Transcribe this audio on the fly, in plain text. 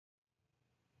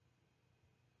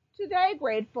Today,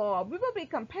 grade 4, we will be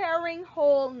comparing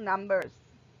whole numbers.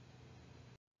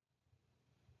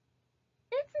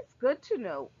 It is good to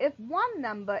know if one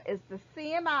number is the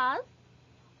same as,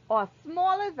 or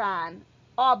smaller than,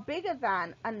 or bigger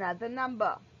than another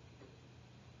number.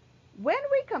 When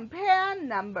we compare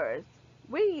numbers,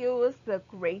 we use the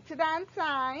greater than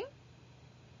sign,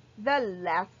 the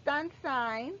less than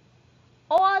sign,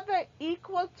 or the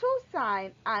equal to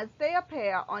sign as they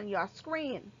appear on your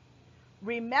screen.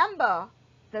 Remember,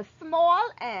 the small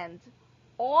end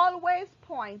always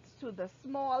points to the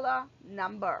smaller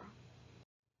number.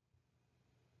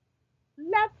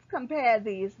 Let's compare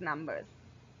these numbers.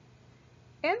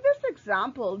 In this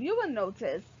example, you will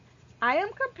notice I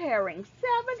am comparing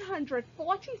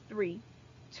 743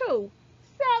 to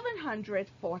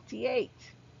 748.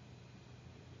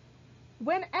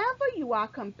 Whenever you are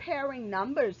comparing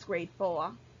numbers, grade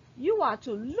 4, you are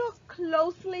to look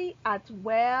closely at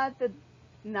where the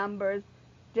numbers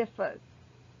differ.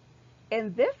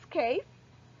 In this case,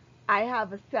 I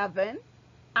have a 7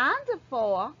 and a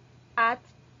 4 at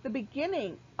the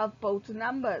beginning of both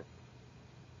numbers.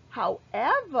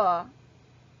 However,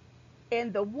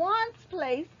 in the ones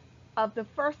place of the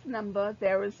first number,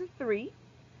 there is a 3,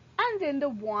 and in the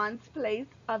ones place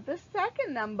of the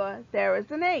second number, there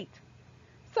is an 8.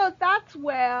 So that's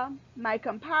where my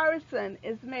comparison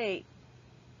is made.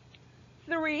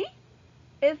 3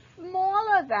 is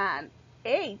smaller than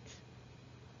 8,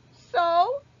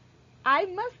 so I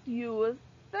must use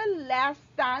the less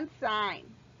than sign.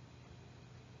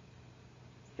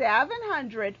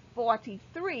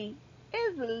 743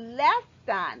 is less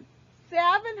than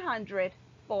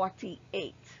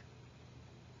 748.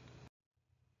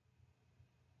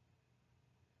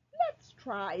 Let's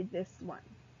try this one.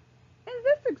 In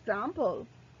this example,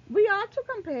 we are to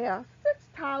compare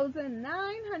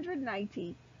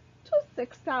 6,990 to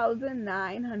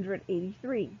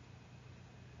 6,983.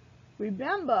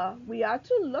 Remember, we are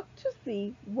to look to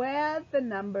see where the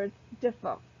numbers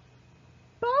differ.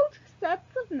 Both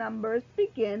sets of numbers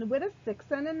begin with a 6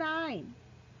 and a 9.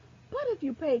 But if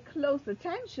you pay close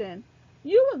attention,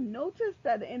 you will notice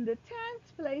that in the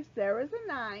 10th place there is a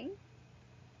 9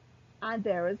 and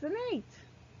there is an 8.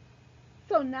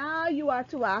 So now you are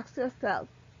to ask yourself,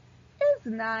 is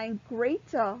 9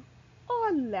 greater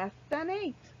or less than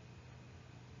 8?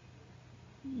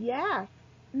 Yes,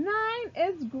 9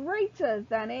 is greater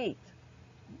than 8.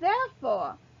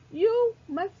 Therefore, you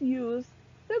must use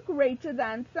the greater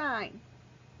than sign.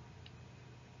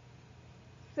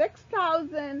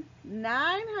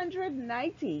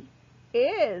 6,990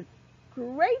 is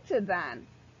greater than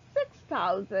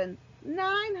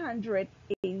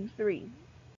 6,983.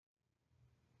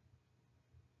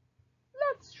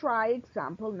 Let's try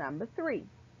example number 3.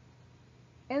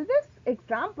 In this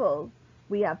example,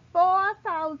 we have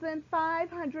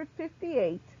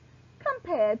 4,558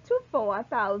 compared to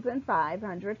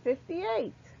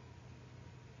 4,558.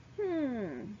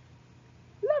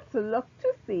 Let's look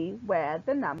to see where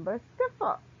the numbers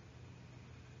differ.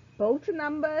 Both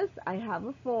numbers I have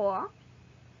a 4.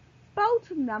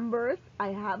 Both numbers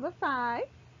I have a 5,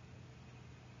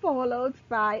 followed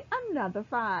by another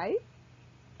 5,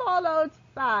 followed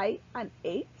by an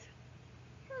 8.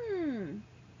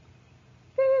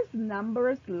 These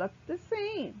numbers look the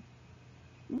same.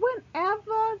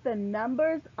 Whenever the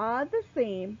numbers are the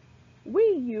same,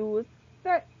 we use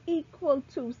the equal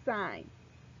to sign.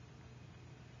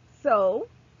 So,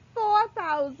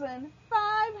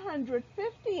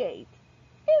 4,558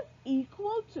 is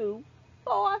equal to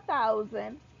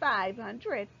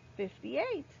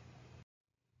 4,558.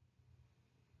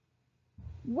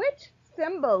 Which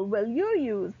symbol will you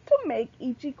use to make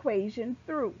each equation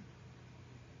through?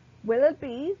 Will it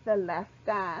be the less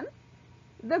than,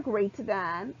 the greater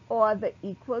than, or the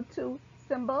equal to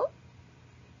symbol?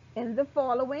 In the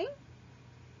following,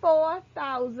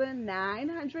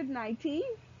 4,990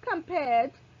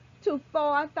 compared to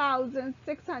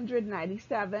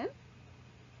 4,697,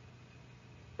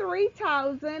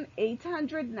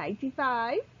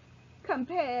 3,895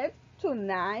 compared to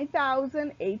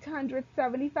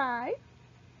 9,875,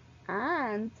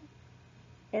 and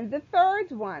in the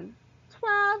third one,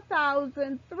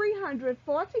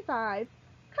 12,345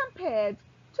 compared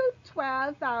to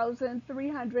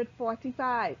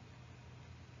 12,345.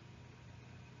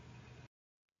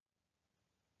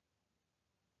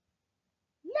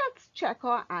 Let's check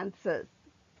our answers.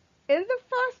 In the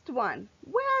first one,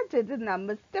 where did the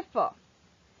numbers differ?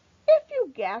 If you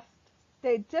guessed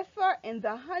they differ in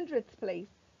the hundredths place,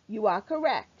 you are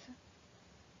correct.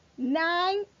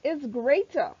 9 is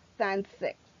greater than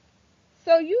 6,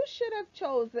 so you should have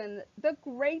chosen the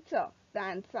greater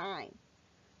than sign.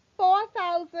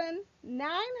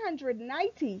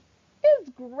 4,990 is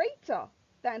greater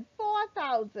than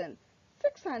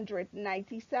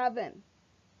 4,697.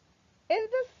 In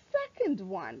the second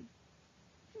one,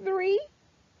 3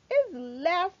 is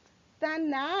less than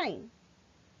 9.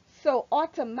 So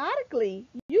automatically,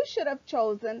 you should have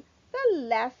chosen the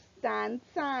less than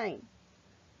sign.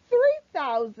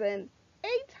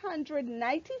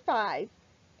 3,895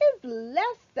 is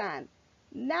less than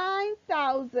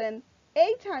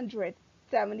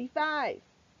 9,875.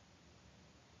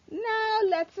 Now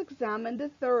let's examine the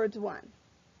third one.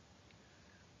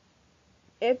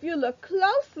 If you look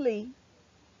closely,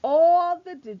 all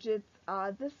the digits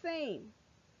are the same.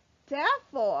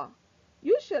 Therefore,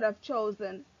 you should have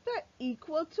chosen the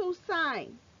equal to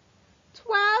sign.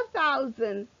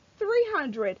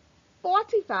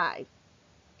 12,345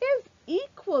 is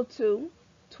equal to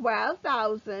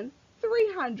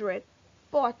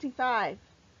 12,345.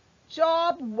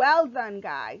 Job well done,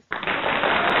 guys.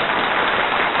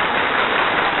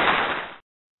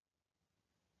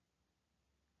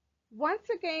 Once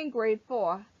again, grade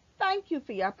 4, thank you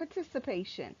for your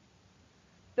participation.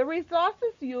 The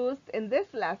resources used in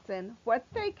this lesson were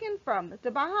taken from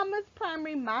the Bahamas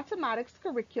Primary Mathematics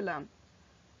curriculum,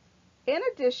 in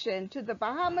addition to the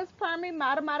Bahamas Primary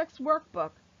Mathematics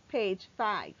Workbook, page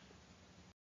 5.